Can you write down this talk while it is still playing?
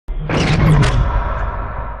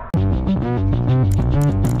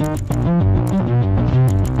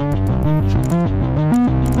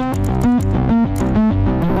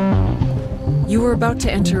about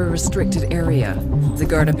to enter a restricted area. The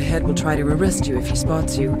guard up ahead will try to arrest you if he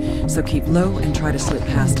spots you, so keep low and try to slip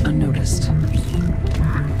past unnoticed.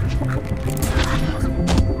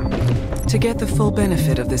 To get the full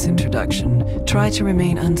benefit of this introduction, try to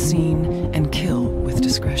remain unseen and kill with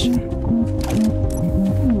discretion.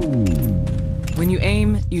 When you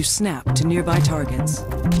aim, you snap to nearby targets.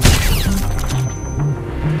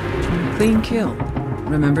 Clean kill.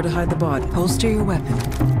 Remember to hide the bot. Holster your weapon.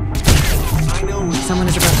 Someone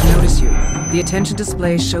is about to notice you. The attention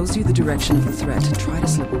display shows you the direction of the threat. Try to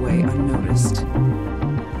slip away unnoticed.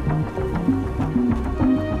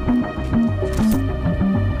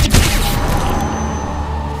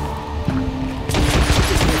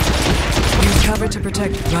 Use cover to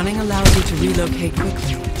protect. Running allows you to relocate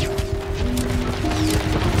quickly.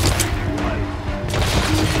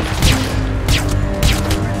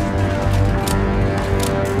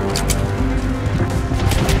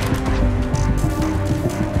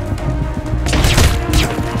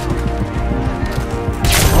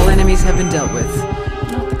 Have been dealt with.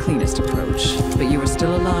 Not the cleanest approach, but you are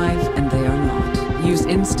still alive and they are not. Use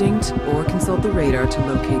instinct or consult the radar to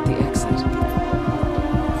locate the exit.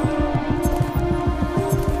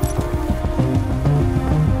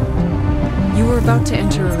 You are about to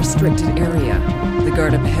enter a restricted area. The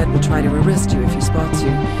guard up ahead will try to arrest you if he spots you.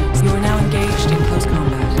 You are now engaged in close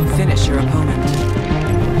combat. Finish your opponent.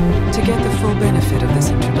 To get the full benefit of this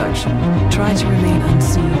introduction, try to remain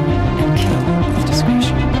unseen and kill with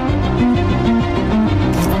discretion.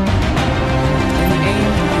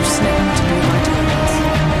 Snap to nearby targets.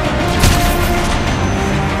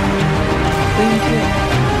 Clean kill.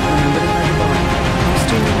 Remember to hide the body. Holster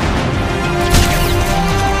your weapon.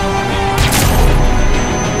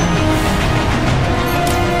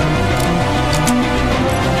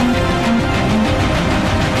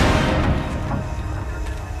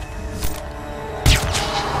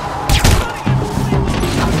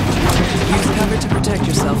 Use cover to protect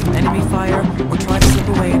yourself from enemy fire or try to slip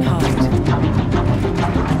away and hide.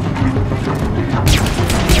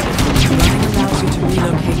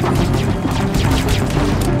 Relocate quickly.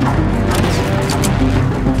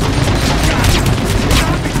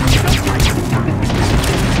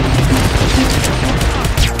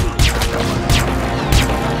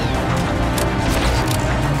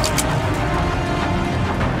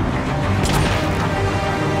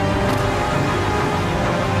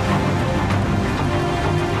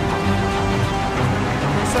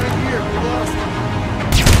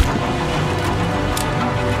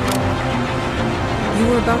 You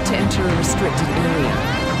are about to enter a restricted area.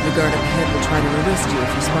 The guard up ahead will try to arrest you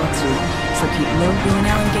if he spots you, so keep low. You are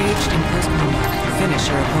now engaged in close combat. Finish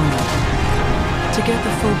your opponent. To get the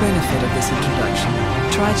full benefit of this introduction,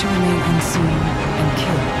 try to remain unseen and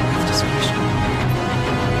kill with discretion.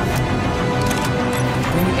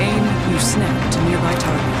 When you aim, you snap to nearby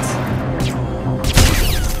targets.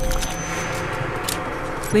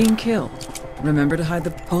 Clean kill. Remember to hide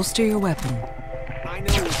the... Holster your weapon. I know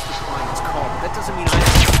it's the client's call, but that doesn't mean I...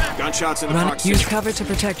 Gunshots in the proximity. Use cover to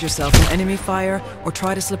protect yourself from enemy fire or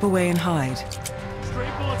try to slip away and hide. Stray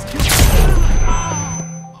bullets kill.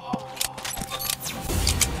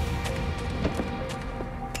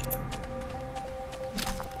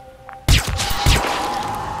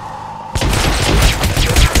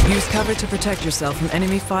 Use cover to protect yourself from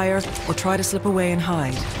enemy fire or try to slip away and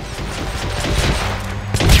hide.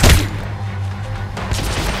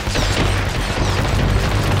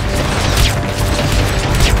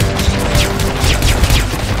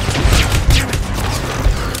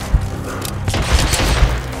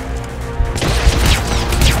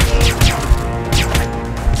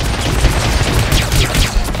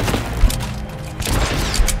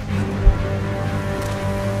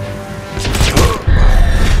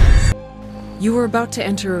 You are about to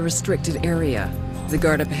enter a restricted area. The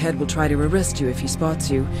guard up ahead will try to arrest you if he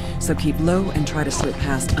spots you, so keep low and try to slip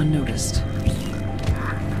past unnoticed.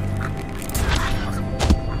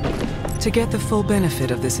 To get the full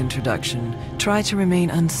benefit of this introduction, try to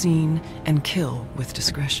remain unseen and kill with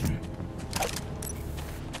discretion.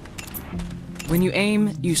 When you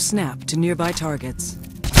aim, you snap to nearby targets.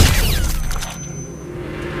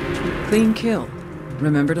 Clean kill.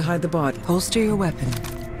 Remember to hide the bot. Holster your weapon.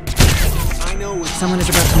 Someone is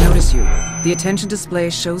about to notice you. The attention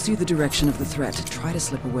display shows you the direction of the threat. Try to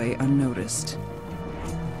slip away unnoticed.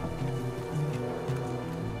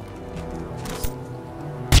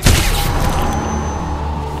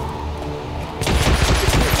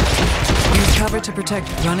 Use cover to protect.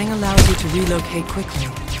 Running allows you to relocate quickly.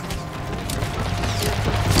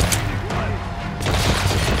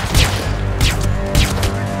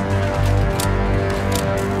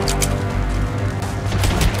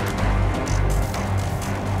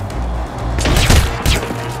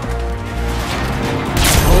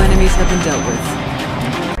 have been dealt with.